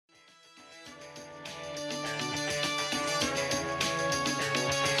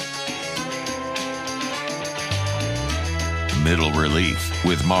Middle Relief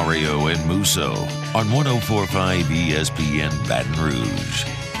with Mario and Musso on 1045 ESPN Baton Rouge.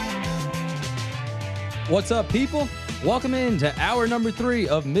 What's up, people? Welcome in to hour number 3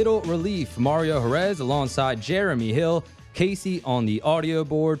 of Middle Relief. Mario Jerez alongside Jeremy Hill, Casey on the audio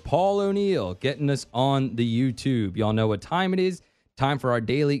board, Paul O'Neill getting us on the YouTube. Y'all know what time it is. Time for our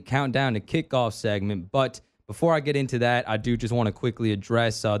daily countdown to kickoff segment. But before I get into that, I do just want to quickly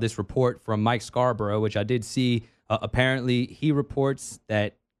address this report from Mike Scarborough, which I did see. Apparently, he reports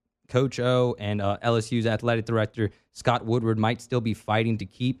that Coach O and LSU's athletic director, Scott Woodward, might still be fighting to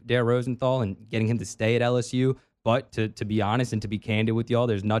keep Dare Rosenthal and getting him to stay at LSU. But to be honest and to be candid with y'all,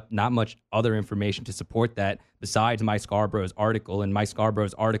 there's not much other information to support that besides Mike Scarborough's article. And Mike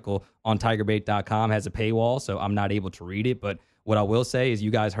Scarborough's article on TigerBait.com has a paywall, so I'm not able to read it. But what I will say is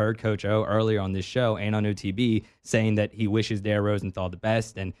you guys heard Coach O earlier on this show and on OTB saying that he wishes Dare Rosenthal the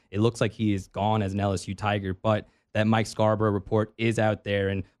best, and it looks like he is gone as an LSU Tiger. But that Mike Scarborough report is out there,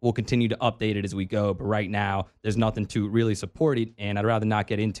 and we'll continue to update it as we go. But right now, there's nothing to really support it, and I'd rather not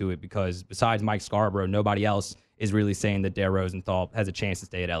get into it because besides Mike Scarborough, nobody else is really saying that Dare Rosenthal has a chance to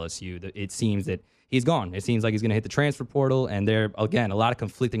stay at LSU. It seems that he's gone. It seems like he's going to hit the transfer portal, and there, again, a lot of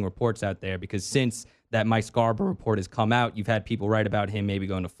conflicting reports out there because since that Mike Scarborough report has come out, you've had people write about him maybe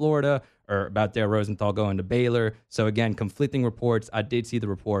going to Florida or about Dare Rosenthal going to Baylor. So, again, conflicting reports. I did see the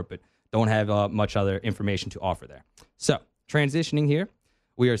report, but don't have much other information to offer there. So, transitioning here,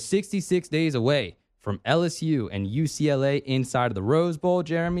 we are 66 days away from LSU and UCLA inside of the Rose Bowl.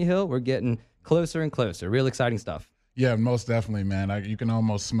 Jeremy Hill, we're getting closer and closer. Real exciting stuff. Yeah, most definitely, man. You can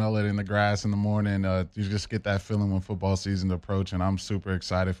almost smell it in the grass in the morning. You just get that feeling when football season's approaching. I'm super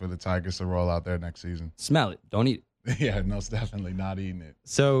excited for the Tigers to roll out there next season. Smell it. Don't eat it. Yeah, most definitely not eating it.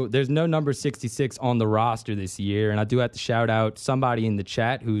 So there's no number 66 on the roster this year, and I do have to shout out somebody in the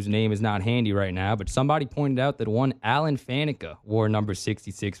chat whose name is not handy right now, but somebody pointed out that one Alan Faneca wore number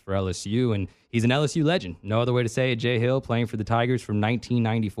 66 for LSU, and he's an LSU legend. No other way to say it. Jay Hill playing for the Tigers from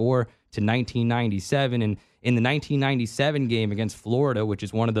 1994 to 1997, and in the 1997 game against Florida, which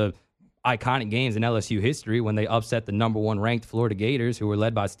is one of the iconic games in LSU history when they upset the number 1 ranked Florida Gators, who were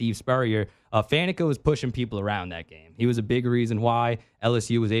led by Steve Spurrier, Faneca was pushing people around that game. He was a big reason why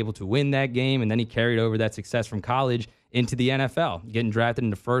LSU was able to win that game, and then he carried over that success from college into the NFL, getting drafted in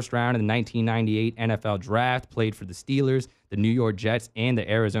the first round of the 1998 NFL Draft, played for the Steelers, the New York Jets, and the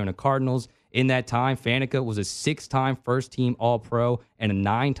Arizona Cardinals. In that time, Faneca was a 6-time first-team All-Pro and a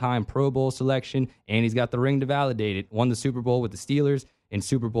 9-time Pro Bowl selection, and he's got the ring to validate it. Won the Super Bowl with the Steelers in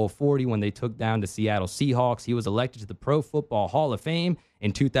Super Bowl 40 when they took down the Seattle Seahawks. He was elected to the Pro Football Hall of Fame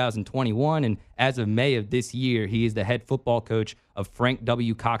in 2021, and as of May of this year, he is the head football coach of Frank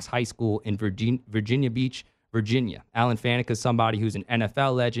W. Cox High School in Virginia Beach, Virginia. Alan Faneca is somebody who's an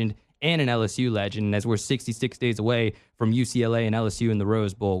NFL legend and an LSU legend, and as we're 66 days away from UCLA and LSU in the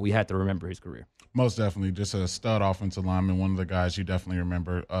Rose Bowl, we had to remember his career. Most definitely. Just a stud offensive lineman, one of the guys you definitely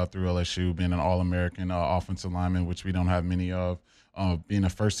remember through LSU, being an All-American offensive lineman, which we don't have many of. Being a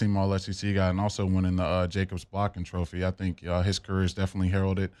first-team All-SEC guy and also winning the Jacobs Blocking Trophy. I think his career is definitely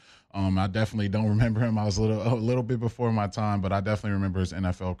heralded. I definitely don't remember him. I was a little bit before my time, but I definitely remember his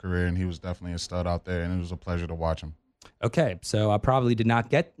NFL career, and he was definitely a stud out there, and it was a pleasure to watch him. Okay, so I probably did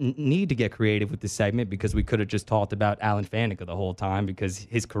not need to get creative with this segment because we could have just talked about Alan Faneca the whole time because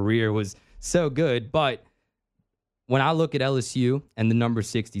his career was so good, but when I look at LSU and the number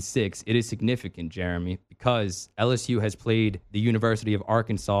 66, it is significant, Jeremy, because LSU has played the University of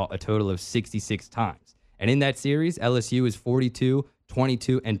Arkansas a total of 66 times. And in that series, LSU is 42,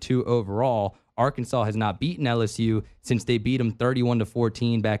 22, and 2 overall. Arkansas has not beaten LSU since they beat them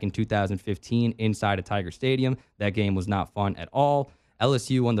 31-14 back in 2015 inside of Tiger Stadium. That game was not fun at all.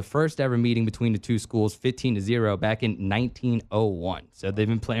 LSU won the first ever meeting between the two schools 15-0 back in 1901. So they've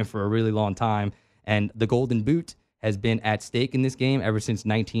been playing for a really long time. And the Golden Boot has been at stake in this game ever since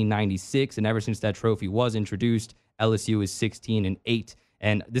 1996, and ever since that trophy was introduced, LSU is 16-8.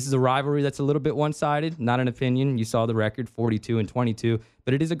 And this is a rivalry that's a little bit one-sided, not an opinion. You saw the record, 42-22,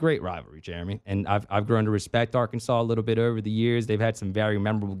 but it is a great rivalry, Jeremy. And I've grown to respect Arkansas a little bit over the years. They've had some very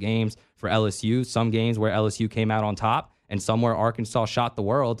memorable games for LSU, some games where LSU came out on top, and some where Arkansas shot the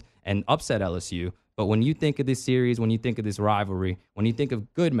world and upset LSU. But when you think of this series, when you think of this rivalry, when you think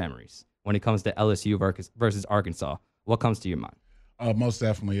of good memories, when it comes to LSU versus Arkansas, what comes to your mind? Most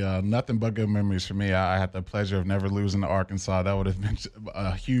definitely. Nothing but good memories for me. I had the pleasure of never losing to Arkansas. That would have been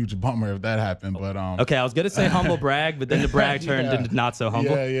a huge bummer if that happened. But okay, I was going to say humble brag, but then the brag turned into not so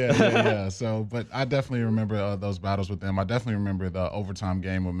humble. Yeah. So, but I definitely remember those battles with them. I definitely remember the overtime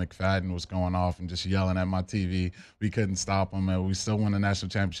game when McFadden was going off and just yelling at my TV. We couldn't stop him, and we still won the national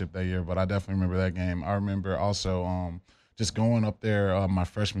championship that year. But I definitely remember that game. I remember also just going up there my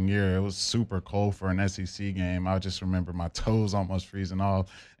freshman year, it was super cold for an SEC game. I just remember my toes almost freezing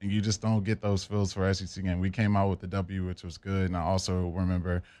off, and you just don't get those feels for SEC game. We came out with the W, which was good, and I also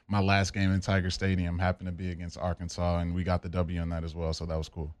remember my last game in Tiger Stadium happened to be against Arkansas, and we got the W in that as well, so that was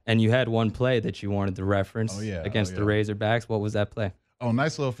cool. And you had one play that you wanted to reference against the Razorbacks. What was that play? Oh,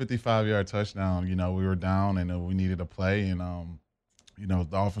 nice little 55-yard touchdown. You know, we were down and we needed a play, and you know,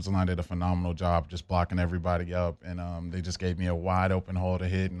 the offensive line did a phenomenal job just blocking everybody up, and they just gave me a wide open hole to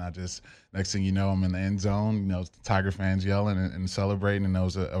hit, and I just, next thing you know, I'm in the end zone. You know, Tiger fans yelling and celebrating, and it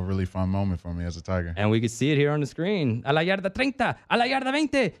was a really fun moment for me as a Tiger. And we could see it here on the screen. A la yarda 30, a la yarda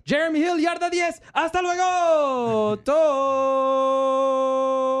 20, Jeremy Hill, yarda 10, hasta luego,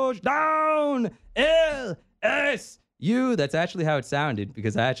 touchdown, LSU. That's actually how it sounded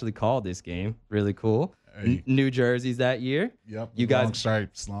because I actually called this game. Really cool. New jerseys that year. Yep. You guys,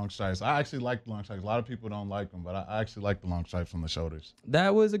 long stripes. I actually like the long stripes. A lot of people don't like them, but I actually like the long stripes on the shoulders.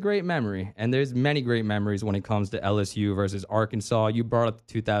 That was a great memory, and there's many great memories when it comes to LSU versus Arkansas. You brought up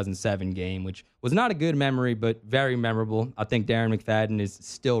the 2007 game, which was not a good memory, but very memorable. I think Darren McFadden is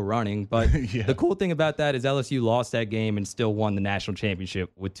still running, but the cool thing about that is LSU lost that game and still won the national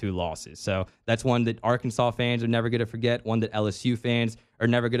championship with 2 losses. So that's one that Arkansas fans are never going to forget, one that LSU fans are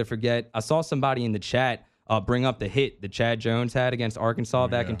never going to forget. I saw somebody in the chat bring up the hit that Chad Jones had against Arkansas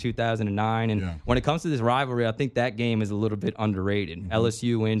back in 2009. And when it comes to this rivalry, I think that game is a little bit underrated.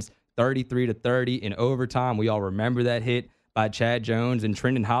 LSU wins 33-30 in overtime. We all remember that hit by Chad Jones, and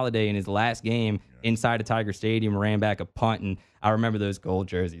Trendon Holiday in his last game inside of Tiger Stadium ran back a punt, and I remember those gold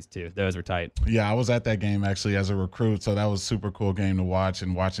jerseys too. Those were tight. Yeah, I was at that game actually as a recruit, so that was a super cool game to watch,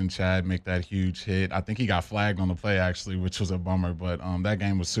 and watching Chad make that huge hit. I think he got flagged on the play actually, which was a bummer, but that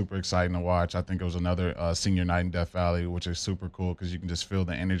game was super exciting to watch. I think it was another senior night in Death Valley, which is super cool because you can just feel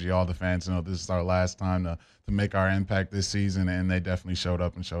the energy. All the fans know this is our last time to make our impact this season, and they definitely showed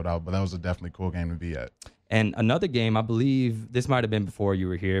up and showed out, but that was a definitely cool game to be at. And another game, I believe this might have been before you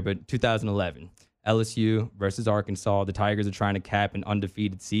were here, but 2011, LSU versus Arkansas. The Tigers are trying to cap an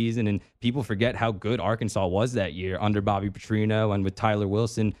undefeated season, and people forget how good Arkansas was that year under Bobby Petrino and with Tyler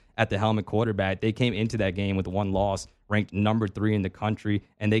Wilson at the helmet quarterback. They came into that game with 1 loss, ranked number 3 in the country,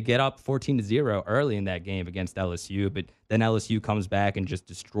 and they get up 14-0 early in that game against LSU, but then LSU comes back and just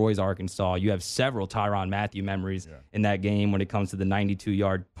destroys Arkansas. You have several Tyrann Mathieu memories in that game when it comes to the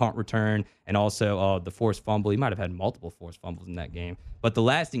 92-yard punt return and also the forced fumble. He might have had multiple forced fumbles in that game. But the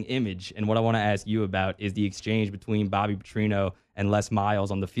lasting image, and what I want to ask you about, is the exchange between Bobby Petrino and Les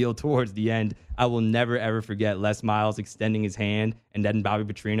Miles on the field towards the end. I will never, ever forget Les Miles extending his hand and then Bobby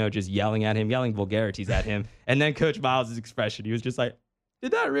Petrino just yelling at him, yelling vulgarities at him. And then Coach Miles' expression, he was just like,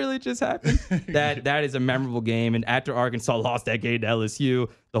 did that really just happen? That is a memorable game. And after Arkansas lost that game to LSU,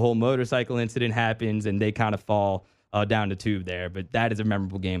 the whole motorcycle incident happens and they kind of fall down the tube there. But that is a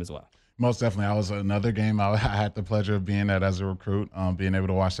memorable game as well. Most definitely. I was another game I had the pleasure of being at as a recruit, being able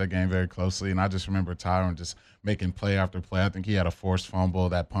to watch that game very closely. And I just remember Tyrann just making play after play. I think he had a forced fumble,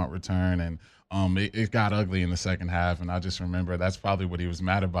 that punt return, and it got ugly in the second half. And I just remember that's probably what he was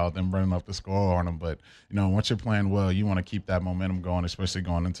mad about, them running up the score on him. But, you know, once you're playing well, you want to keep that momentum going, especially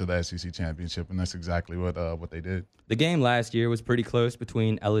going into the SEC championship. And that's exactly what they did. The game last year was pretty close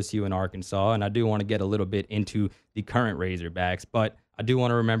between LSU and Arkansas. And I do want to get a little bit into the current Razorbacks, but I do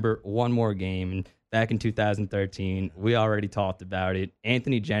want to remember one more game. And back in 2013, we already talked about it.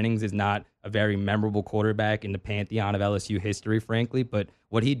 Anthony Jennings is not a very memorable quarterback in the pantheon of LSU history, frankly, but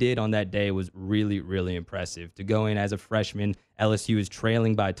what he did on that day was really, really impressive. To go in as a freshman, LSU is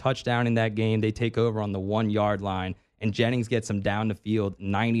trailing by a touchdown in that game. They take over on the 1-yard line, and Jennings gets him down the field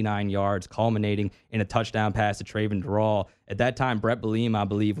 99 yards, culminating in a touchdown pass to Traven Durrell. At that time, Brett Bielema, I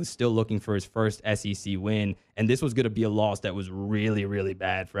believe, was still looking for his first SEC win, and this was going to be a loss that was really, really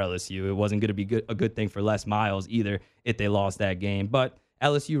bad for LSU. It wasn't going to be a good thing for Les Miles either if they lost that game. But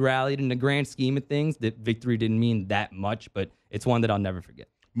LSU rallied in the grand scheme of things. The victory didn't mean that much, but it's one that I'll never forget.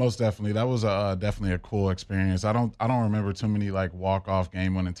 Most definitely. That was definitely a cool experience. I don't remember too many like walk-off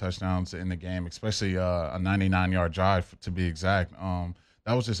game-winning touchdowns in the game, especially a 99-yard drive to be exact.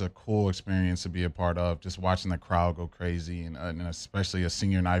 That was just a cool experience to be a part of, just watching the crowd go crazy and especially a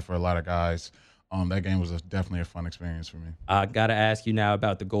senior night for a lot of guys. That game was definitely a fun experience for me. I got to ask you now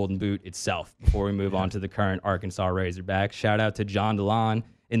about the Golden Boot itself before we move on to the current Arkansas Razorbacks. Shout out to John DeLon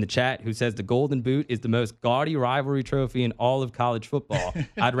in the chat who says the Golden Boot is the most gaudy rivalry trophy in all of college football.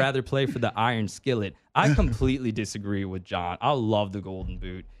 I'd rather play for the Iron Skillet. I completely disagree with John. I love the Golden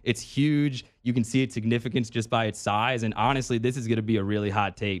Boot. It's huge. You can see its significance just by its size. And honestly, this is going to be a really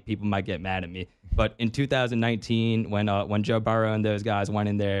hot take. People might get mad at me. But in 2019, when Joe Burrow and those guys went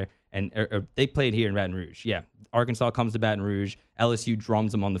in there and they played here in Baton Rouge. Yeah, Arkansas comes to Baton Rouge. LSU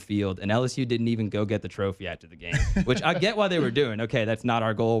drums them on the field, and LSU didn't even go get the trophy after the game, which I get why they were doing. Okay, that's not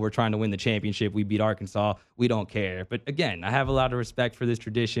our goal. We're trying to win the championship. We beat Arkansas. We don't care. But again, I have a lot of respect for this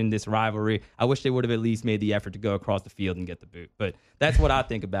tradition, this rivalry. I wish they would have at least made the effort to go across the field and get the boot. But that's what I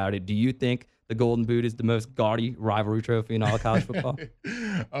think about it. Do you think the Golden Boot is the most gaudy rivalry trophy in all of college football?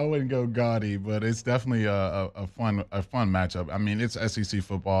 I wouldn't go gaudy, but it's definitely a fun matchup. I mean, it's SEC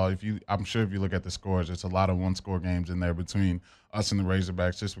football. I'm sure if you look at the scores, there's a lot of one-score games in there between us and the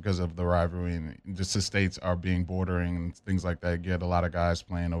Razorbacks just because of the rivalry and just the states are being bordering and things like that. You get a lot of guys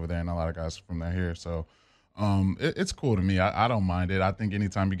playing over there and a lot of guys from there here. So it's cool to me. I don't mind it. I think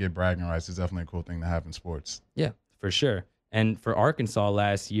anytime you get bragging rights, it's definitely a cool thing to have in sports. Yeah, for sure. And for Arkansas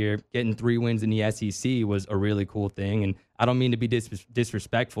last year, getting 3 wins in the SEC was a really cool thing. And I don't mean to be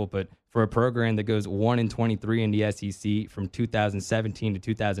disrespectful, but for a program that goes 1-23 in the SEC from 2017 to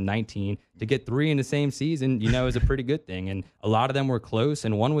 2019, to get 3 in the same season, is a pretty good thing. And a lot of them were close,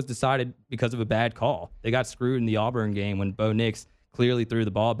 and one was decided because of a bad call. They got screwed in the Auburn game when Bo Nix clearly threw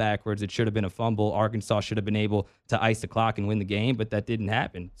the ball backwards. It should have been a fumble. Arkansas should have been able to ice the clock and win the game, but that didn't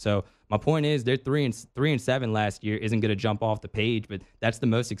happen. So my point is, their 3-7 last year isn't going to jump off the page, but that's the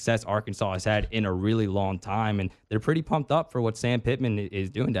most success Arkansas has had in a really long time, and they're pretty pumped up for what Sam Pittman is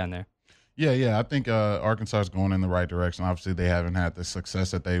doing down there. Yeah. I think Arkansas is going in the right direction. Obviously, they haven't had the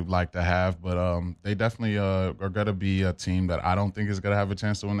success that they'd like to have, but they definitely are going to be a team that I don't think is going to have a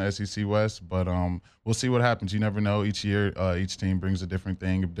chance to win the SEC West. But we'll see what happens. You never know. Each year, each team brings a different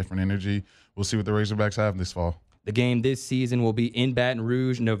thing, a different energy. We'll see what the Razorbacks have this fall. The game this season will be in Baton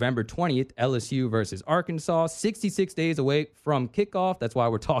Rouge, November 20th, LSU versus Arkansas, 66 days away from kickoff. That's why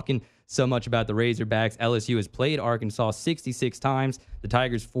we're talking so much about the Razorbacks. LSU has played Arkansas 66 times. The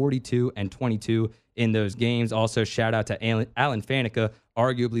Tigers 42-22 in those games. Also, shout out to Alan Faneca,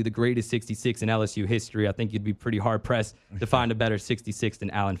 arguably the greatest 66 in LSU history. I think you'd be pretty hard-pressed to find a better 66 than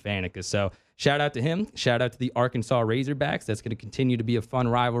Alan Faneca. So shout out to him. Shout out to the Arkansas Razorbacks. That's going to continue to be a fun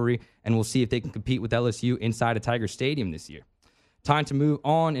rivalry, and we'll see if they can compete with LSU inside of Tiger Stadium this year. Time to move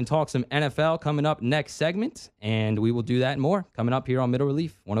on and talk some NFL coming up next segment, and we will do that and more coming up here on Middle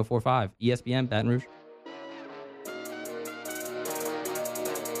Relief, 1045 ESPN Baton Rouge.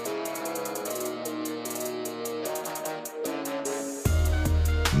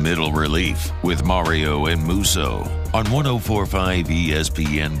 Middle Relief with Mario and Musso on 1045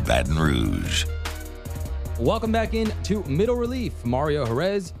 ESPN Baton Rouge. Welcome back in to Middle Relief. Mario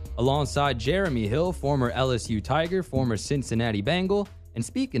Jerez alongside Jeremy Hill, former LSU Tiger, former Cincinnati Bengal. And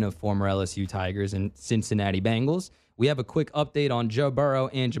speaking of former LSU Tigers and Cincinnati Bengals, we have a quick update on Joe Burrow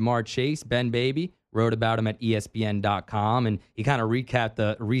and Jamar Chase. Ben Baby wrote about him at ESPN.com, and he kind of recapped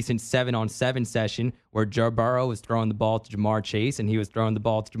the recent 7-on-7 session where Joe Burrow was throwing the ball to Jamar Chase, and he was throwing the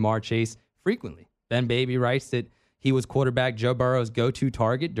ball to Jamar Chase frequently. Ben Baby writes that he was quarterback Joe Burrow's go-to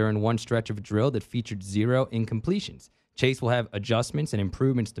target during one stretch of a drill that featured 0 incompletions. Chase will have adjustments and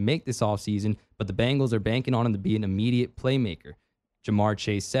improvements to make this offseason, but the Bengals are banking on him to be an immediate playmaker.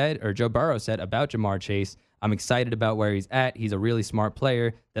 Joe Burrow said about Jamar Chase, "I'm excited about where he's at. He's a really smart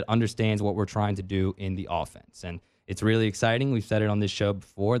player that understands what we're trying to do in the offense." And it's really exciting. We've said it on this show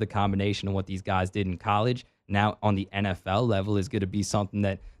before. The combination of what these guys did in college now on the NFL level is going to be something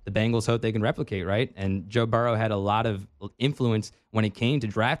that the Bengals hope they can replicate, right? And Joe Burrow had a lot of influence when it came to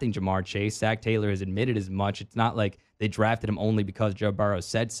drafting Jamar Chase. Zach Taylor has admitted as much. It's not like they drafted him only because Joe Burrow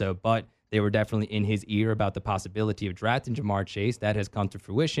said so, but they were definitely in his ear about the possibility of drafting Jamar Chase. That has come to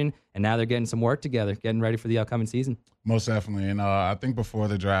fruition, and now they're getting some work together, getting ready for the upcoming season. Most definitely. And I think before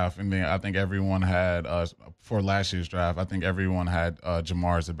the draft, I think everyone had, for last year's draft, I think everyone had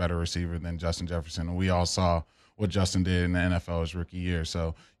Jamar as a better receiver than Justin Jefferson. And we all saw what Justin did in the NFL his rookie year.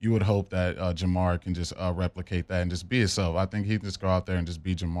 So you would hope that Jamar can just replicate that and just be himself. I think he can just go out there and just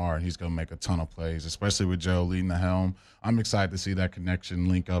be Jamar, and he's going to make a ton of plays, especially with Joe leading the helm. I'm excited to see that connection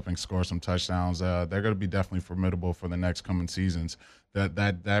link up and score some touchdowns. They're going to be definitely formidable for the next coming seasons.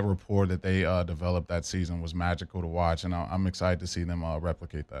 That rapport that they developed that season was magical to watch, and I'm excited to see them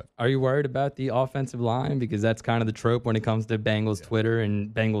replicate that. Are you worried about the offensive line? Because that's kind of the trope when it comes to Bengals Twitter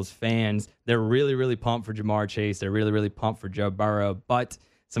and Bengals fans. They're really, really pumped for Jamar Chase. They're really, really pumped for Joe Burrow, but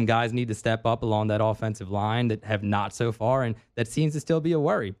some guys need to step up along that offensive line that have not so far, and that seems to still be a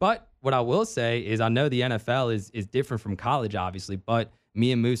worry. But what I will say is I know the NFL is different from college, obviously, but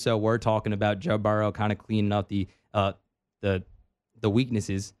me and Musso were talking about Joe Burrow kind of cleaning up the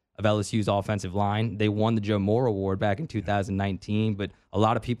weaknesses of LSU's offensive line. They won the Joe Moore Award back in 2019, but a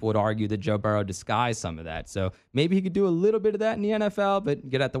lot of people would argue that Joe Burrow disguised some of that. So maybe he could do a little bit of that in the NFL, but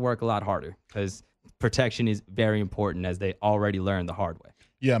get at the work a lot harder because protection is very important, as they already learned the hard way.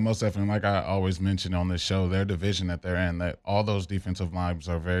 Yeah, most definitely. Like I always mention on this show, their division that they're in, that all those defensive lines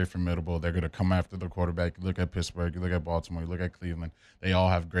are very formidable. They're going to come after the quarterback. You look at Pittsburgh, you look at Baltimore, you look at Cleveland. They all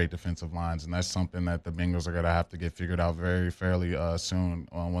have great defensive lines, and that's something that the Bengals are going to have to get figured out very fairly soon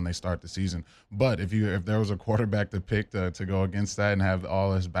when they start the season. But if there was a quarterback to pick to go against that and have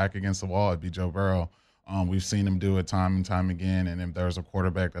all his back against the wall, it'd be Joe Burrow. We've seen him do it time and time again, and if there's a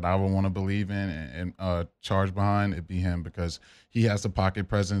quarterback that I would want to believe in and charge behind, it'd be him because he has the pocket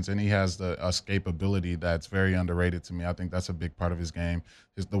presence and he has the escapability that's very underrated to me. I think that's a big part of his game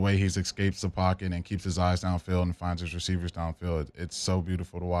is the way he escapes the pocket and keeps his eyes downfield and finds his receivers downfield. It's so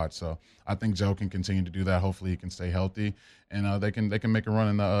beautiful to watch. So I think Joe can continue to do that. Hopefully he can stay healthy, and they can make a run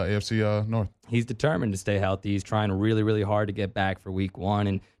in the AFC North. He's determined to stay healthy. He's trying really, really hard to get back for week 1.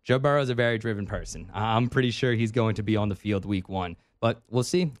 And Joe Burrow is a very driven person. I'm pretty sure he's going to be on the field week 1. But we'll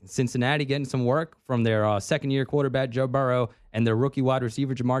see. Cincinnati getting some work from their second-year quarterback, Joe Burrow, and their rookie wide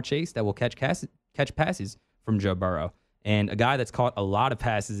receiver, Jamar Chase, that will catch passes from Joe Burrow. And a guy that's caught a lot of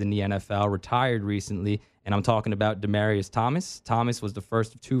passes in the NFL, retired recently, and I'm talking about Demaryius Thomas. Thomas was the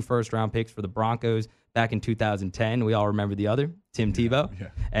first of 2 first-round picks for the Broncos back in 2010. We all remember the other, Tim Tebow. Yeah.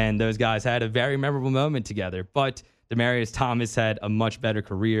 And those guys had a very memorable moment together. But Demaryius Thomas had a much better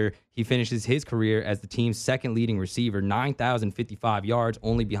career. He finishes his career as the team's second leading receiver, 9,055 yards,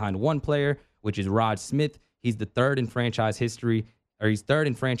 only behind one player, which is Rod Smith. He's third in franchise history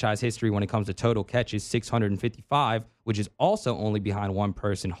when it comes to total catches, 655, which is also only behind one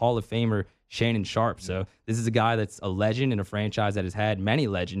person, Hall of Famer Shannon Sharpe. So this is a guy that's a legend in a franchise that has had many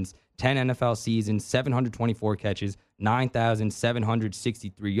legends. 10 NFL seasons, 724 catches,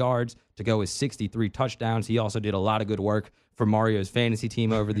 9,763 yards to go with 63 touchdowns. He also did a lot of good work for Mario's fantasy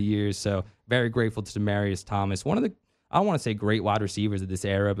team over the years. So very grateful to Demaryius Thomas. One of the, I don't want to say great wide receivers of this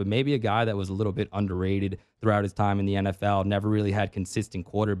era, but maybe a guy that was a little bit underrated throughout his time in the NFL, never really had consistent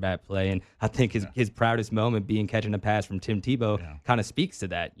quarterback play. And I think his proudest moment being catching a pass from Tim Tebow kind of speaks to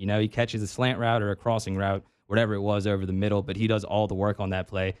that. You know, he catches a slant route or a crossing route, whatever it was, over the middle, but he does all the work on that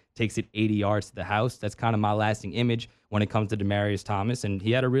play, takes it 80 yards to the house. That's kind of my lasting image when it comes to Demaryius Thomas, and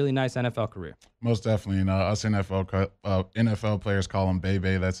he had a really nice NFL career. Most definitely, and us NFL players call him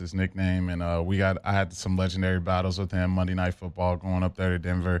Bebe. That's his nickname, and I had some legendary battles with him, Monday Night Football, going up there to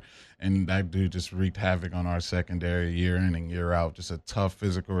Denver, and that dude just wreaked havoc on our secondary year in and year out. Just a tough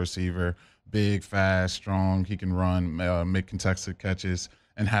physical receiver, big, fast, strong. He can run, make contested catches,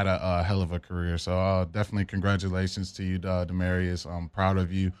 and had a hell of a career. So definitely congratulations to you, Demaryius. I'm proud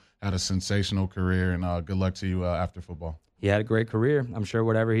of you. Had a sensational career, and good luck to you after football. He had a great career. I'm sure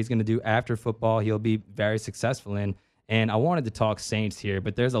whatever he's going to do after football, he'll be very successful in. And I wanted to talk Saints here,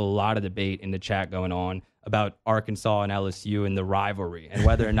 but there's a lot of debate in the chat going on about Arkansas and LSU and the rivalry and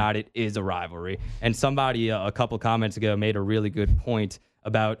whether or not it is a rivalry. And somebody a couple comments ago made a really good point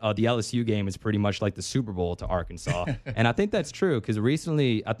about the LSU game is pretty much like the Super Bowl to Arkansas. And I think that's true because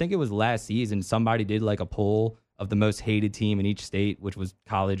recently, I think it was last season, somebody did like a poll of the most hated team in each state, which was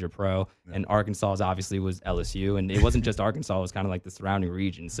college or pro. Yeah. And Arkansas's obviously was LSU. And it wasn't just Arkansas, it was kind of like the surrounding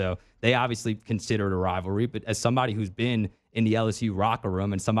region. So they obviously consider it a rivalry. But as somebody who's been in the LSU locker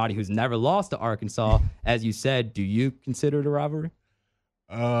room and somebody who's never lost to Arkansas, as you said, do you consider it a rivalry?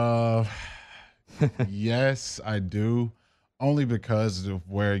 Yes, I do. Only because of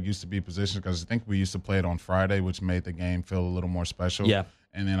where it used to be positioned, because I think we used to play it on Friday, which made the game feel a little more special. Yeah.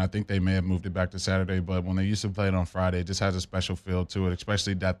 And then I think they may have moved it back to Saturday, but when they used to play it on Friday, it just has a special feel to it,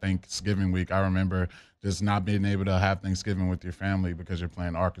 especially that Thanksgiving week. I remember just not being able to have Thanksgiving with your family because you're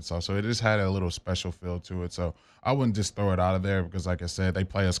playing Arkansas. So it just had a little special feel to it. So I wouldn't just throw it out of there because, like I said, they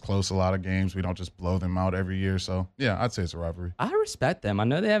play us close a lot of games. We don't just blow them out every year. So, yeah, I'd say it's a rivalry. I respect them. I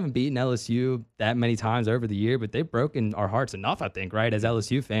know they haven't beaten LSU that many times over the year, but they've broken our hearts enough, I think, right, as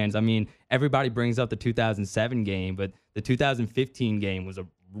LSU fans. I mean, everybody brings up the 2007 game, but the 2015 game was a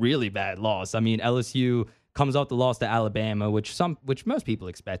really bad loss. I mean, LSU comes off the loss to Alabama, which most people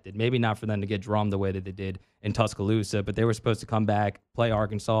expected. Maybe not for them to get drummed the way that they did in Tuscaloosa, but they were supposed to come back, play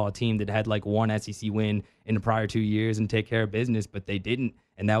Arkansas, a team that had like one SEC win in the prior 2 years, and take care of business, but they didn't.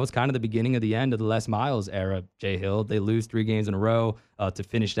 And that was kind of the beginning of the end of the Les Miles era, Jay Hill. They lose 3 games in a row to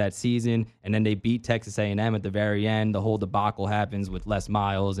finish that season, and then they beat Texas A&M at the very end. The whole debacle happens with Les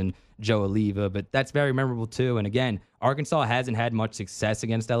Miles and Joe Oliva, but that's very memorable too. And again, Arkansas hasn't had much success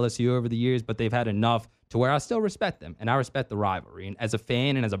against LSU over the years, but they've had enough to where I still respect them, and I respect the rivalry. And as a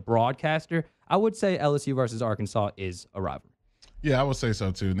fan and as a broadcaster, I would say LSU versus Arkansas is a rivalry. Yeah, I would say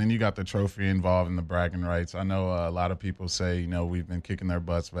so too. And then you got the trophy involved in the bragging rights. I know a lot of people say, we've been kicking their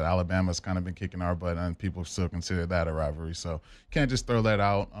butts, but Alabama's kind of been kicking our butt, and people still consider that a rivalry. So you can't just throw that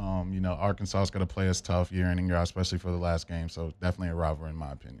out. Arkansas is going to play us tough year in and year out, especially for the last game. So definitely a rivalry in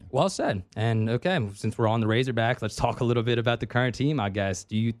my opinion. Well said. And okay, since we're on the Razorbacks, let's talk a little bit about the current team, I guess.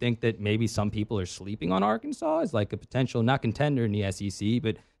 Do you think that maybe some people are sleeping on Arkansas as like a potential, not contender in the SEC,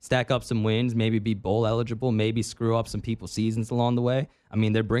 but stack up some wins, maybe be bowl eligible, maybe screw up some people's seasons along the way? I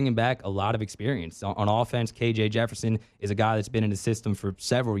mean, they're bringing back a lot of experience. On offense, KJ Jefferson is a guy that's been in the system for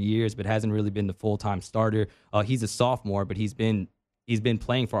several years, but hasn't really been the full-time starter. He's a sophomore, but he's been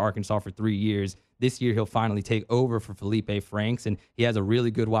playing for Arkansas for 3 years. This year, he'll finally take over for Felipe Franks, and he has a really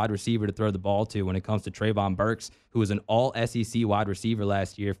good wide receiver to throw the ball to when it comes to Trayvon Burks, who was an all-SEC wide receiver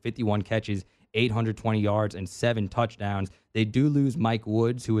last year, 51 catches, 820 yards, and 7 touchdowns. They do lose Mike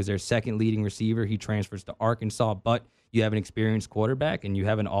Woods, who is their second leading receiver. He transfers to Arkansas, but you have an experienced quarterback, and you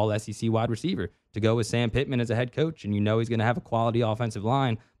have an all-SEC wide receiver to go with Sam Pittman as a head coach, and he's going to have a quality offensive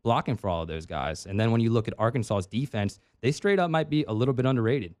line blocking for all of those guys. And then when you look at Arkansas's defense, they straight up might be a little bit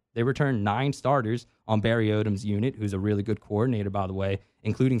underrated. They returned 9 starters on Barry Odom's unit, who's a really good coordinator, by the way,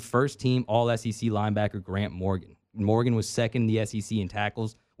 including first-team all-SEC linebacker Grant Morgan. Morgan was second in the SEC in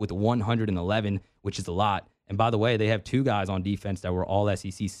tackles with 111, which is a lot. And by the way, they have 2 guys on defense that were all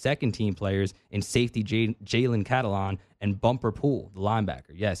SEC second-team players in safety Jalen Catalan and Bumper Poole, the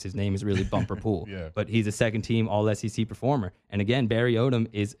linebacker. Yes, his name is really Bumper Poole, Yeah. But he's a second-team all-SEC performer. And again, Barry Odom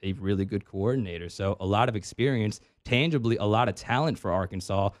is a really good coordinator. So a lot of experience, tangibly a lot of talent for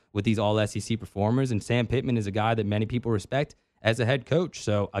Arkansas with these all-SEC performers. And Sam Pittman is a guy that many people respect as a head coach.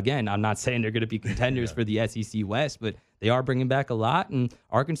 So again, I'm not saying they're going to be contenders for the SEC West, but they are bringing back a lot, and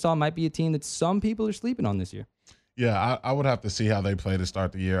Arkansas might be a team that some people are sleeping on this year. Yeah, I would have to see how they play to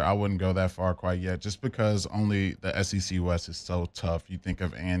start the year. I wouldn't go that far quite yet, just because only the SEC West is so tough. You think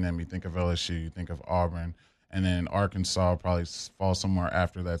of A&M, you think of LSU, you think of Auburn, and then Arkansas probably falls somewhere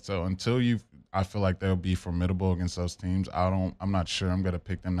after that. So I feel like they'll be formidable against those teams. I'm not sure I'm going to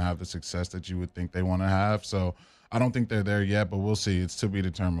pick them to have the success that you would think they want to have. So I don't think they're there yet, but we'll see. It's to be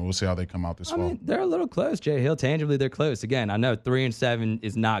determined. We'll see how they come out this fall. Mean, they're a little close, Jay Hill. Tangibly, they're close. Again, I know 3-7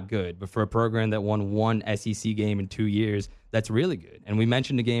 is not good, but for a program that won 1 SEC game in 2 years, that's really good. And we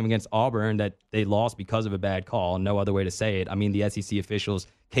mentioned the game against Auburn that they lost because of a bad call. No other way to say it. I mean, the SEC officials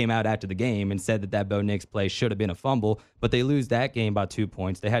came out after the game and said that Bo Nix play should have been a fumble, but they lose that game by 2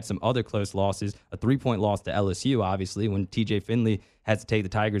 points. They had some other close losses, a 3-point loss to LSU, obviously, when TJ Finley has to take the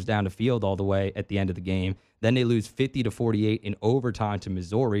Tigers down the field all the way at the end of the game. Then they lose 50-48 in overtime to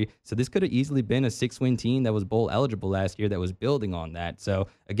Missouri. So this could have easily been a 6-win team that was bowl eligible last year that was building on that. So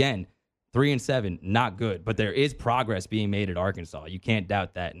again, 3-7, not good, but there is progress being made at Arkansas. You can't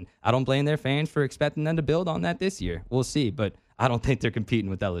doubt that. And I don't blame their fans for expecting them to build on that this year. We'll see, but I don't think they're competing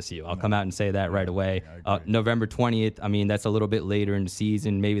with LSU. I'll come out and say that right away. November 20th, I mean, that's a little bit later in the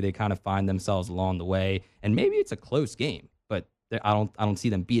season. Maybe they kind of find themselves along the way, and maybe it's a close game, but I don't see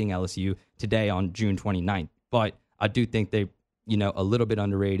them beating LSU today on June 29th. But I do think they're, a little bit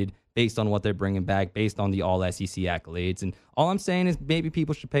underrated based on what they're bringing back, based on the all-SEC accolades. And all I'm saying is maybe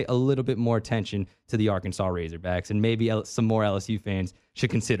people should pay a little bit more attention to the Arkansas Razorbacks, and maybe some more LSU fans should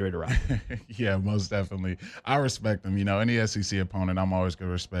consider it a rivalry. Yeah, most definitely. I respect them. Any SEC opponent, I'm always going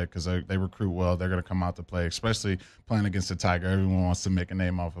to respect because they recruit well. They're going to come out to play, especially playing against the Tiger. Everyone wants to make a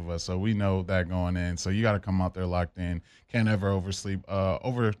name off of us, so we know that going in. So you got to come out there locked in. Can't ever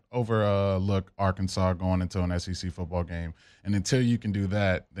overlook Arkansas going into an SEC football game. And until you can do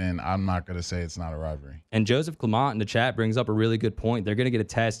that, then I'm not going to say it's not a rivalry. And Joseph Clement in the chat brings up a really good point. They're going to get a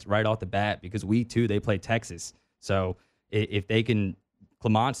test right off the bat because week 2 they play Texas. So if they can,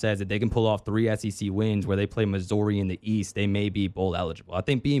 Clement says that they can pull off 3 SEC wins where they play Missouri in the East, they may be bowl eligible. I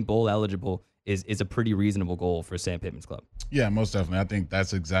think being bowl eligible is a pretty reasonable goal for Sam Pittman's club. Yeah, most definitely. I think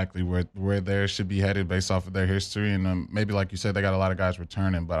that's exactly where they should be headed based off of their history. And maybe, like you said, they got a lot of guys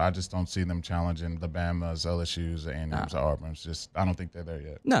returning, but I just don't see them challenging the Bamas, LSUs, and the Auburn's. I don't think they're there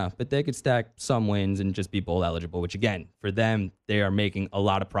yet. No, but they could stack some wins and just be bowl eligible, which, again, for them, they are making a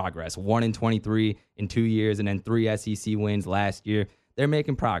lot of progress. 1-23 in 2 years and then 3 SEC wins last year. They're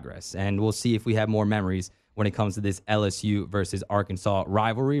making progress, and we'll see if we have more memories when it comes to this LSU versus Arkansas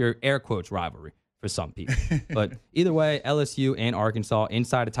rivalry, or air quotes rivalry for some people. But either way, LSU and Arkansas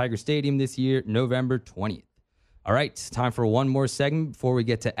inside of Tiger Stadium this year, November 20th. All right, time for one more segment before we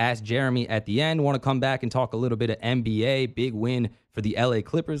get to Ask Jeremy at the end. Want to come back and talk a little bit of NBA. Big win for the LA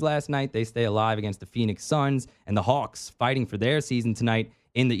Clippers last night. They stay alive against the Phoenix Suns, and the Hawks fighting for their season tonight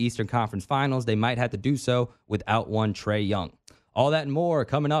in the Eastern Conference Finals. They might have to do so without one Trae Young. All that and more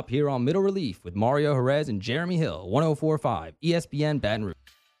coming up here on Middle Relief with Mario Jerez and Jeremy Hill, 1045 ESPN Baton Rouge.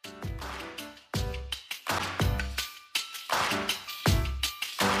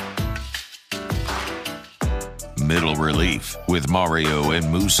 Middle Relief with Mario and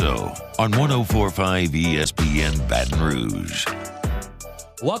Musso on 1045 ESPN Baton Rouge.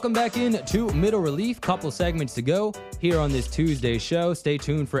 Welcome back in to Middle Relief. Couple segments to go here on this Tuesday show. Stay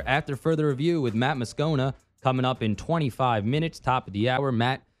tuned for After Further Review with Matt Moscona coming up in 25 minutes, top of the hour.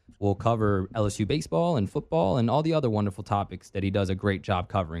 Matt will cover LSU baseball and football and all the other wonderful topics that he does a great job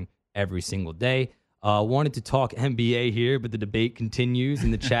covering every single day. Wanted to talk NBA here, but the debate continues in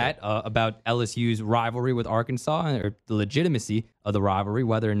the chat about LSU's rivalry with Arkansas, or the legitimacy of the rivalry,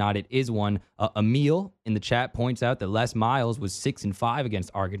 whether or not it is one. Emil in the chat points out that Les Miles was 6-5 against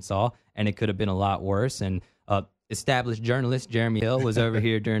Arkansas, and it could have been a lot worse. And established journalist Jeremy Hill was over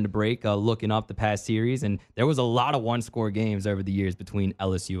here during the break looking up the past series, and there was a lot of one-score games over the years between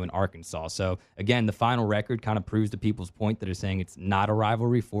LSU and Arkansas. So, again, the final record kind of proves to people's point that are saying it's not a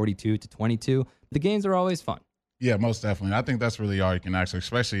rivalry, 42-22. The games are always fun. Yeah, most definitely. I think that's really all you can ask,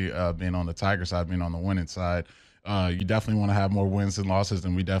 especially being on the Tiger side, being on the winning side. You definitely want to have more wins than losses,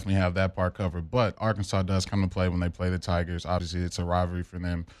 and we definitely have that part covered. But Arkansas does come to play when they play the Tigers. Obviously, it's a rivalry for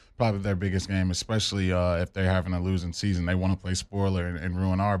them, probably their biggest game, especially if they're having a losing season. They want to play spoiler and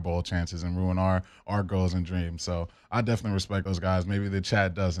ruin our bowl chances and ruin our goals and dreams. So I definitely respect those guys. Maybe the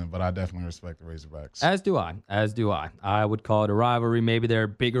chat doesn't, but I definitely respect the Razorbacks. As do I. I would call it a rivalry. Maybe there are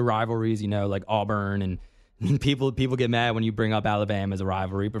bigger rivalries, like Auburn, and people get mad when you bring up Alabama as a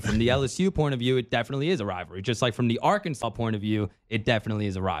rivalry, but from the LSU point of view, it definitely is a rivalry. Just like from the Arkansas point of view, it definitely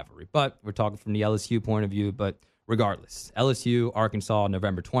is a rivalry. But we're talking from the LSU point of view. But regardless, LSU, Arkansas,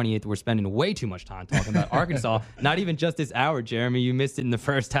 November 20th. We're spending way too much time talking about Arkansas. Not even just this hour, Jeremy. You missed it in the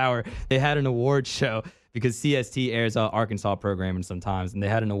first hour. They had an award show because CST airs Arkansas programming sometimes, and they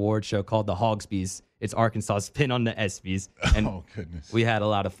had an award show called the Hogspies. It's Arkansas's spin on the ESPYs. And oh, goodness. We had a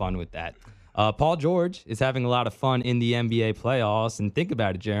lot of fun with that. Paul George is having a lot of fun in the NBA playoffs. And think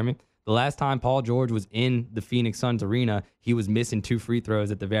about it, Jeremy. The last time Paul George was in the Phoenix Suns arena, he was missing 2 free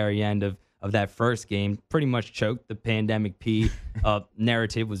throws at the very end of that first game. Pretty much choked. The pandemic P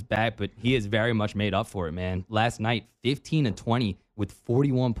narrative was back, but he has very much made up for it, man. Last night, 15-20 with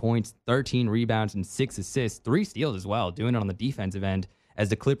 41 points, 13 rebounds, and 6 assists, 3 steals as well, doing it on the defensive end as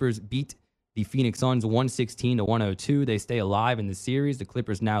the Clippers beat the Phoenix Suns 116-102. They stay alive in the series. The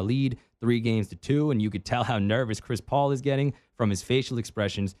Clippers now lead 3-2, and you could tell how nervous Chris Paul is getting from his facial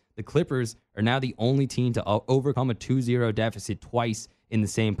expressions. The Clippers are now the only team to overcome a 2-0 deficit twice in the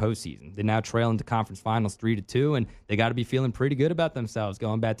same postseason. They now trail into conference finals 3-2, and they got to be feeling pretty good about themselves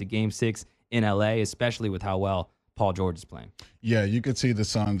going back to Game 6 in LA, especially with how well Paul George is playing. Yeah, you could see the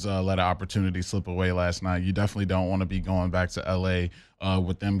Suns let an opportunity slip away last night. You definitely don't want to be going back to LA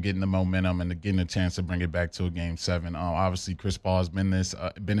with them getting the momentum and getting a chance to bring it back to a Game 7. Obviously, Chris Paul has been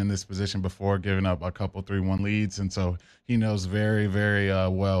in this position before, giving up a couple 3-1 leads, and so he knows very, very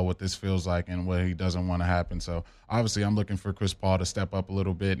well what this feels like and what he doesn't want to happen. So obviously, I'm looking for Chris Paul to step up a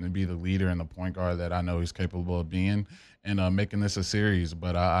little bit and be the leader and the point guard that I know he's capable of being, and making this a series.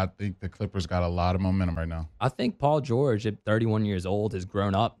 But I think the Clippers got a lot of momentum right now. I think Paul George, at 31 years old, has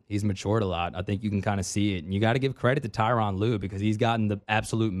grown up. He's matured a lot. I think you can kind of see it. And you got to give credit to Tyronn Lue because he's gotten the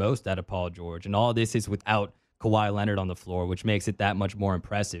absolute most out of Paul George. And all this is without Kawhi Leonard on the floor, which makes it that much more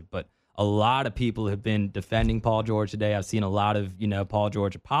impressive. But a lot of people have been defending Paul George today. I've seen a lot of, Paul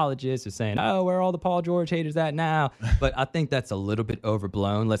George apologists who are saying, oh, where are all the Paul George haters at now? But I think that's a little bit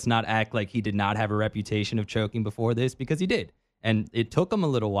overblown. Let's not act like he did not have a reputation of choking before this, because he did. And it took him a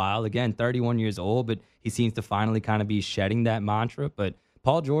little while. Again, 31 years old, but he seems to finally kind of be shedding that mantra. But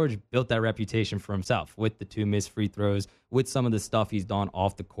Paul George built that reputation for himself with the 2 missed free throws, with some of the stuff he's done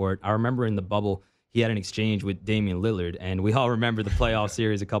off the court. I remember in the bubble, he had an exchange with Damian Lillard, and we all remember the playoff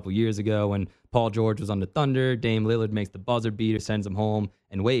series a couple years ago when Paul George was on the Thunder. Dame Lillard makes the buzzer beater, sends him home,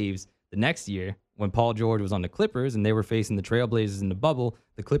 and waves. The next year, when Paul George was on the Clippers and they were facing the Trailblazers in the bubble,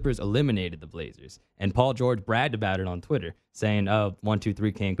 the Clippers eliminated the Blazers. And Paul George bragged about it on Twitter, saying, 1, 2,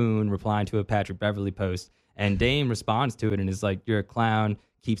 3 Cancun, replying to a Patrick Beverly post. And Dame responds to it and is like, you're a clown,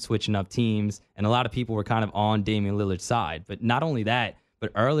 keep switching up teams. And a lot of people were kind of on Damian Lillard's side. But not only that,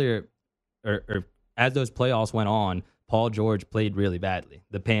 but earlier, or as those playoffs went on, Paul George played really badly.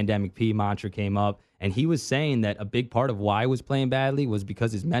 The pandemic P mantra came up, and he was saying that a big part of why he was playing badly was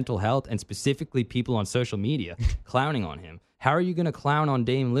because his mental health, and specifically people on social media clowning on him. How are you going to clown on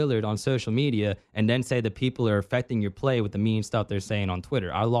Dame Lillard on social media and then say that people are affecting your play with the mean stuff they're saying on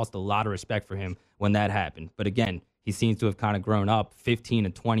Twitter? I lost a lot of respect for him when that happened. But again, he seems to have kind of grown up.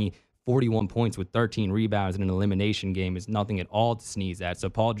 15-20, 41 points with 13 rebounds in an elimination game is nothing at all to sneeze at. So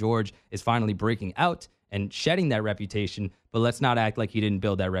Paul George is finally breaking out and shedding that reputation, but let's not act like he didn't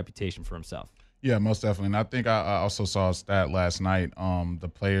build that reputation for himself. Yeah, most definitely. And I think I also saw a stat last night. The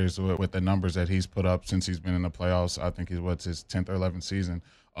players with the numbers that he's put up since he's been in the playoffs, I think what's his 10th or 11th season.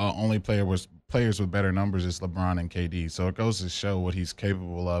 Only players with better numbers is LeBron and KD. So it goes to show what he's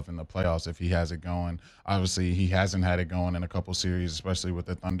capable of in the playoffs if he has it going. Obviously, he hasn't had it going in a couple series, especially with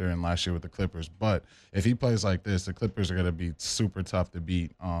the Thunder and last year with the Clippers. But if he plays like this, the Clippers are going to be super tough to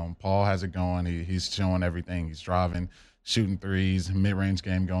beat. Paul has it going. He's showing everything. He's driving, shooting threes, mid-range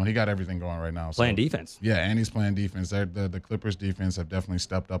game going. He got everything going right now. Playing defense. Yeah, and he's playing defense. The Clippers defense have definitely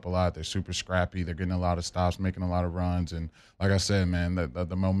stepped up a lot. They're super scrappy. They're getting a lot of stops, making a lot of runs. And like I said, man,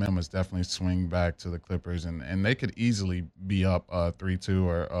 the momentum is definitely swinging back to the Clippers. And they could easily be up 3-2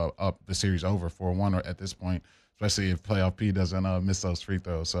 or up the series over 4-1 at this point, especially if playoff P doesn't miss those free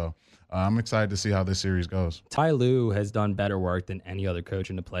throws. So I'm excited to see how this series goes. Ty Lue has done better work than any other coach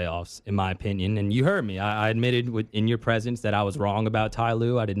in the playoffs, in my opinion. And you heard me. I admitted in your presence that I was wrong about Ty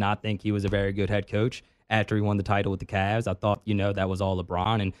Lue. I did not think he was a very good head coach after he won the title with the Cavs. I thought, that was all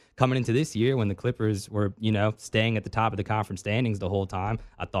LeBron. And coming into this year when the Clippers were, staying at the top of the conference standings the whole time,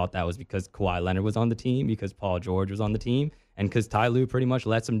 I thought that was because Kawhi Leonard was on the team, because Paul George was on the team, and because Ty Lue pretty much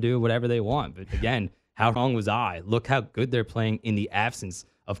lets them do whatever they want. But again, how wrong was I? Look how good they're playing in the absence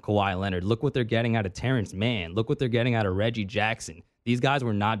of Kawhi Leonard. Look what they're getting out of Terrence Mann. Look what they're getting out of Reggie Jackson. These guys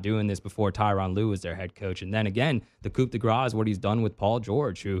were not doing this before Tyronn Lue was their head coach. And then again, the coup de grace is what he's done with Paul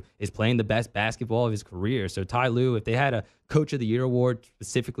George, who is playing the best basketball of his career. So Ty Lue, if they had a Coach of the Year award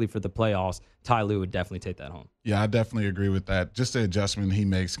specifically for the playoffs, Ty Lue would definitely take that home. Yeah, I definitely agree with that. Just the adjustment he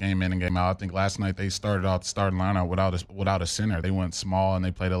makes game in and game out. I think last night they started out the starting lineup without a center. They went small and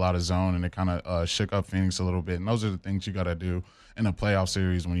they played a lot of zone, and it kind of shook up Phoenix a little bit. And those are the things you got to do in a playoff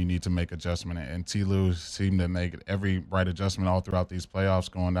series when you need to make adjustment. And T. Lue seemed to make every right adjustment all throughout these playoffs,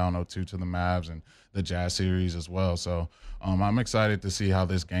 going down 0-2 to the Mavs and the Jazz series as well. So I'm excited to see how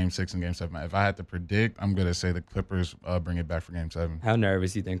this Game 6 and Game 7. If I had to predict, I'm going to say the Clippers bring it back for Game 7. How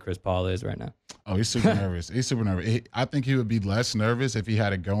nervous do you think Chris Paul is right now? Oh, he's super nervous. He's super nervous. I think he would be less nervous if he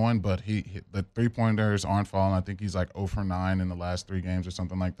had it going, but the three-pointers aren't falling. I think he's like 0 for 9 in the last 3 games or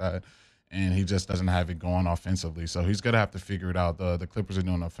something like that. And he just doesn't have it going offensively. So he's going to have to figure it out. The Clippers are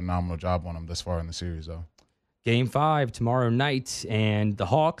doing a phenomenal job on him this far in the series, though. Game 5 tomorrow night, and the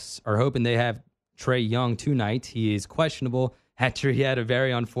Hawks are hoping they have Trae Young tonight. He is questionable after he had a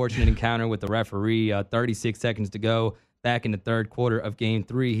very unfortunate encounter with the referee. 36 seconds to go back in the third quarter of Game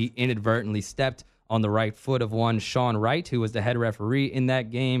 3. He inadvertently stepped on the right foot of one Sean Wright, who was the head referee in that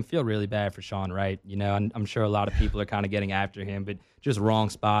game. Feel really bad for Sean Wright. I'm sure a lot of people are kind of getting after him, but just wrong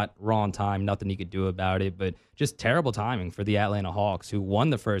spot, wrong time, nothing he could do about it. But just terrible timing for the Atlanta Hawks, who won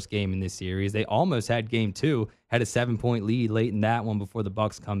the first game in this series. They almost had Game 2, had a 7-point lead late in that one before the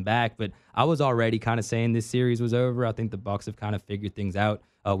Bucks come back. But I was already kind of saying this series was over. I think the Bucks have kind of figured things out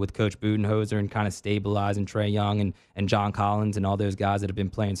with Coach Budenholzer and kind of stabilizing Trae Young and John Collins and all those guys that have been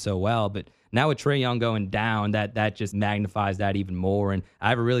playing so well. But now with Trae Young going down, that just magnifies that even more. And I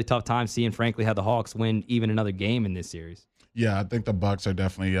have a really tough time seeing, frankly, how the Hawks win even another game in this series. Yeah, I think the Bucks are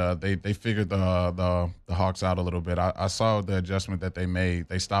definitely they figured the Hawks out a little bit. I saw the adjustment that they made.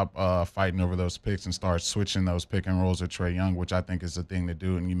 They stopped fighting over those picks and start switching those pick and rolls with Trae Young, which I think is the thing to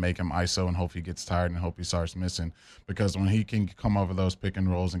do. And you make him ISO and hope he gets tired and hope he starts missing, because when he can come over those pick and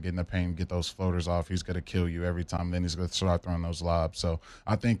rolls and get in the paint and get those floaters off, he's going to kill you every time. Then he's going to start throwing those lobs. So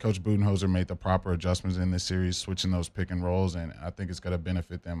I think Coach Budenholzer made the proper adjustments in this series, switching those pick and rolls, and I think it's going to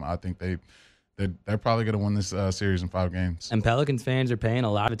benefit them. I think they're probably going to win this series in 5 games. And Pelicans fans are paying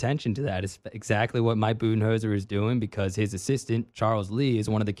a lot of attention to that. It's exactly what Mike Budenholzer is doing, because his assistant, Charles Lee, is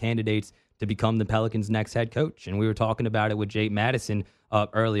one of the candidates to become the Pelicans' next head coach. And we were talking about it with Jake Madison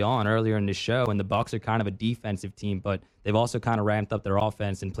earlier in the show, and the Bucks are kind of a defensive team, but they've also kind of ramped up their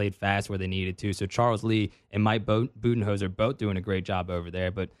offense and played fast where they needed to. So Charles Lee and Mike Budenholzer are both doing a great job over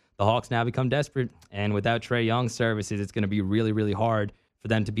there. But the Hawks now become desperate, and without Trae Young's services, it's going to be really, really hard for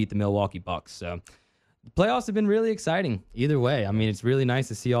them to beat the Milwaukee Bucks. So the playoffs have been really exciting either way. I mean, it's really nice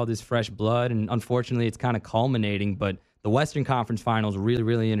to see all this fresh blood, and unfortunately it's kind of culminating, but the Western Conference Finals really,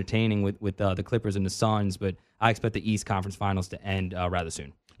 really entertaining with the Clippers and the Suns, but I expect the East Conference Finals to end rather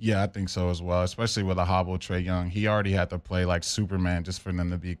soon. Yeah, I think so as well, especially with a hobbled Trae Young. He already had to play like Superman just for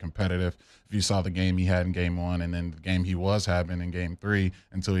them to be competitive. If you saw the game he had in Game 1 and then the game he was having in Game 3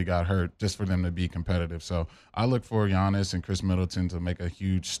 until he got hurt, just for them to be competitive. So I look for Giannis and Chris Middleton to make a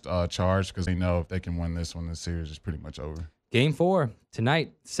huge charge, because they know if they can win this one, the series is pretty much over. Game 4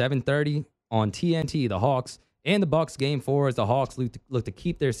 tonight, 7:30 on TNT. The Hawks and the Bucks game 4 as the Hawks look to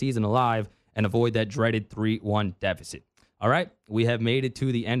keep their season alive and avoid that dreaded 3-1 deficit. All right, we have made it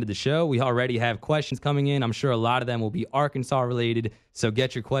to the end of the show. We already have questions coming in. I'm sure a lot of them will be Arkansas related. So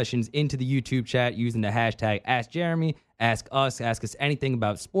get your questions into the YouTube chat using the hashtag AskJeremy. Ask us anything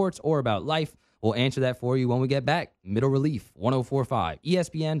about sports or about life. We'll answer that for you when we get back. Middle Relief, 1045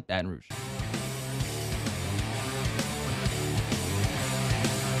 ESPN Baton Rouge.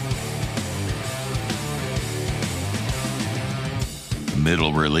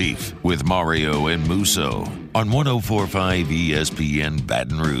 Middle Relief with Mario and Musso on 1045 ESPN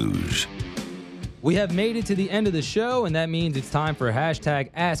Baton Rouge. We have made it to the end of the show, and that means it's time for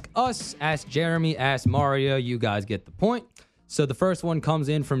hashtag Ask Us, Ask Jeremy, Ask Mario. You guys get the point. So the first one comes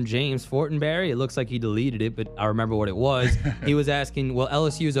in from James Fortenberry. It looks like he deleted it, but I remember what it was. He was asking, will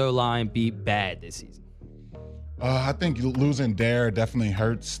LSU's O-line be bad this season? I think losing Dare definitely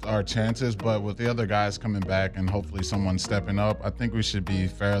hurts our chances, but with the other guys coming back and hopefully someone stepping up, I think we should be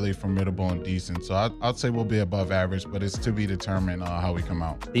fairly formidable and decent. So I'd say we'll be above average, but it's to be determined how we come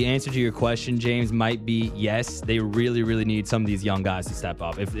out. The answer to your question, James, might be yes. They really, really need some of these young guys to step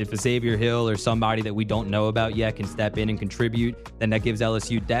up. If a Xavier Hill or somebody that we don't know about yet can step in and contribute, then that gives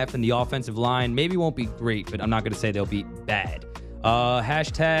LSU depth, and the offensive line maybe won't be great, but I'm not going to say they'll be bad.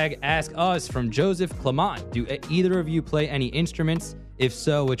 Hashtag Ask Us from Joseph Clement. Do either of you play any instruments? If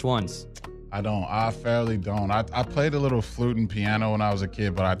so, which ones? I don't. I fairly don't. I played a little flute and piano when I was a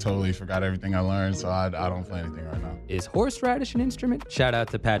kid, but I totally forgot everything I learned, so I don't play anything right now. Is horseradish an instrument? Shout out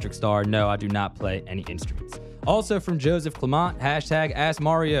to Patrick Starr. No, I do not play any instruments. Also from Joseph Clement, hashtag Ask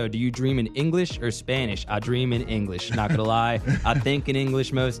Mario. Do you dream in English or Spanish? I dream in English. Not gonna lie. I think in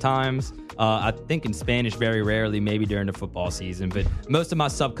English most times. I think in Spanish very rarely, maybe during the football season, but most of my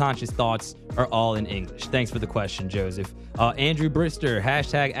subconscious thoughts are all in English. Thanks for the question, Joseph. Andrew Brister,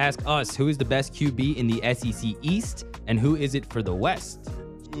 hashtag Ask Us. Who is the best QB in the SEC East, and who is it for the West?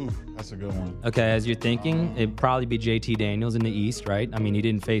 Ooh, that's a good one. Okay, as you're thinking, it'd probably be JT Daniels in the East, right? I mean, he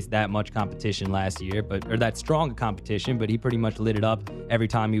didn't face that much competition last year, or that strong competition, but he pretty much lit it up every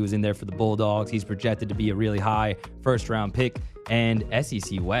time he was in there for the Bulldogs. He's projected to be a really high first-round pick. And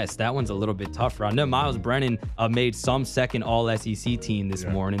SEC West, that one's a little bit tougher. I know Miles Brennan made some second all-SEC team this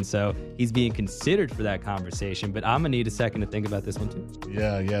morning, so he's being considered for that conversation, but I'm going to need a second to think about this one too.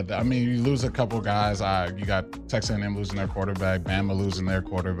 Yeah. I mean, you lose a couple guys. You got Texas A&M losing their quarterback, Bama losing their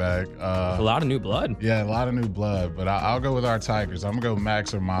quarterback. A lot of new blood. Yeah, a lot of new blood, but I'll go with our Tigers. I'm going to go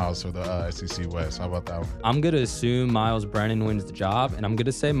Max or Miles for the SEC West. How about that one? I'm going to assume Miles Brennan wins the job, and I'm going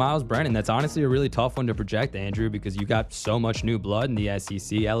to say Miles Brennan. That's honestly a really tough one to project, Andrew, because you got so much new blood in the SEC.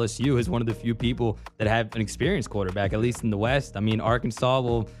 LSU is one of the few people that have an experienced quarterback, at least in the West. I mean, Arkansas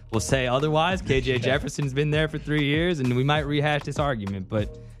will say otherwise. KJ Jefferson's been there for 3 years, and we might rehash this argument,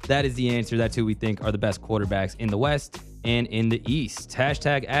 but that is the answer. That's who we think are the best quarterbacks in the West and in the East.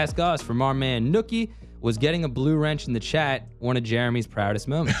 Hashtag Ask Us from our man Nookie. Was getting a blue wrench in the chat one of Jeremy's proudest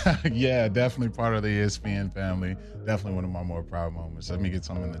moments? Yeah, definitely part of the ESPN family. Definitely one of my more proud moments. Let me get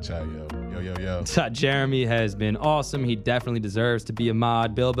some in the chat, yo. Jeremy has been awesome. He definitely deserves to be a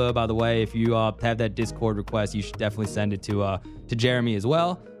mod. Bilbo, by the way, if you have that Discord request, you should definitely send it to Jeremy as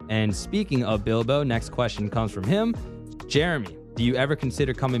well. And speaking of Bilbo, next question comes from him. Jeremy, do you ever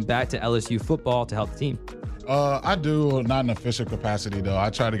consider coming back to LSU football to help the team? I do, not in official capacity, though. I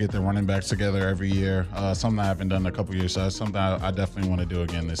try to get the running backs together every year. Something I haven't done in a couple years, so that's something I definitely want to do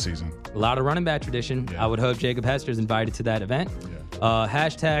again this season. A lot of running back tradition. Yeah. I would hope Jacob Hester's invited to that event. Yeah.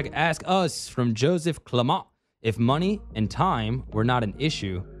 Hashtag Ask Us from Joseph Clement. If money and time were not an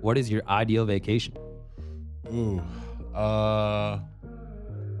issue, what is your ideal vacation? Ooh. I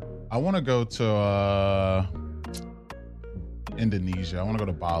want to go to Indonesia. I want to go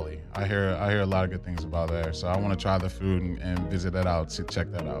to Bali. I hear a lot of good things about there, so I want to try the food and visit that out, to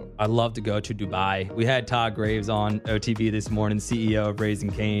check that out. I'd love to go to Dubai. We had Todd Graves on OTV this morning, CEO of Raising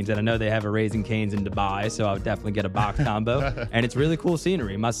Cane's, and I know they have a Raising Cane's in Dubai, so I would definitely get a box combo, and it's really cool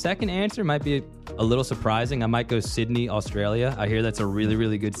scenery. My second answer might be a little surprising. I might go Sydney, Australia. I hear that's a really,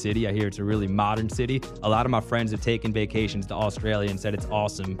 really good city. I hear it's a really modern city. A lot of my friends have taken vacations to Australia and said it's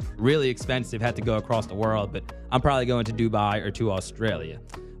awesome. Really expensive, had to go across the world, but I'm probably going to Dubai or to Australia.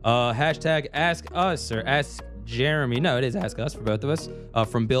 Hashtag Ask Us or Ask Jeremy. No, it is Ask Us for both of us.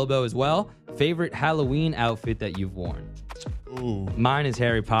 From Bilbo as well. Favorite Halloween outfit that you've worn? Ooh. Mine is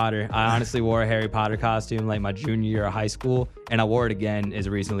Harry Potter. I honestly wore a Harry Potter costume like my junior year of high school, and I wore it again as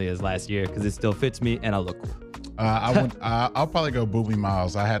recently as last year because it still fits me and I look cool. I'll probably go Booby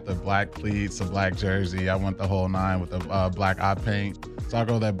Miles. I had the black pleats, the black jersey. I went the whole nine with the black eye paint. So I'll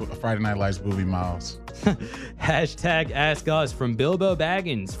go that Friday Night Lights Booby Miles. Hashtag Ask Us from Bilbo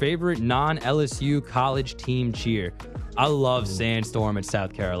Baggins, favorite non-LSU college team cheer. I love Sandstorm at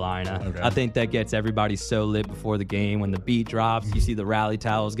South Carolina. Okay. I think that gets everybody so lit before the game. When the beat drops, you see the rally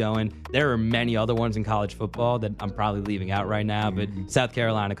towels going. There are many other ones in college football that I'm probably leaving out right now, but South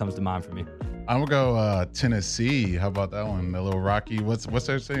Carolina comes to mind for me. I'm gonna go Tennessee. How about that one? The little Rocky. What's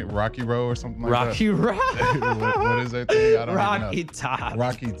their thing? Rocky Row or something like Rocky that. Rock. what is that thing? I don't Rocky even know. Top.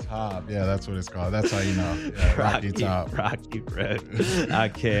 Rocky Top. Yeah, that's what it's called. That's how you know. Yeah, Rocky Top. Rocky Road. I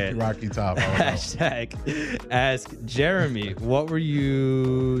can't. Rocky Top. Hashtag Ask Jeremy. What were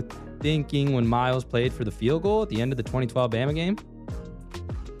you thinking when Miles played for the field goal at the end of the 2012 Bama game?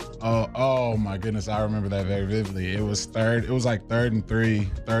 Oh my goodness, I remember that very vividly. It was third and 3,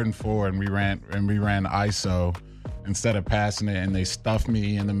 3rd and 4, and we ran ISO instead of passing it, and they stuffed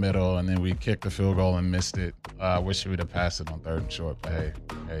me in the middle, and then we kicked the field goal and missed it. I wish we'd have passed it on 3rd and short, but hey,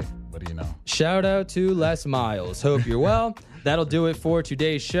 what do you know? Shout out to Les Miles. Hope you're well. That'll do it for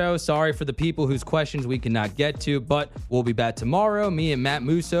today's show. Sorry for the people whose questions we could not get to, but we'll be back tomorrow. Me and Matt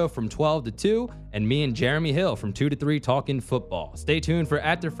Musso from 12 to 2, and me and Jeremy Hill from 2 to 3 talking football. Stay tuned for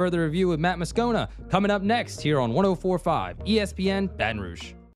After Further Review with Matt Moscona coming up next here on 1045 ESPN Baton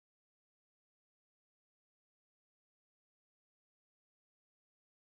Rouge.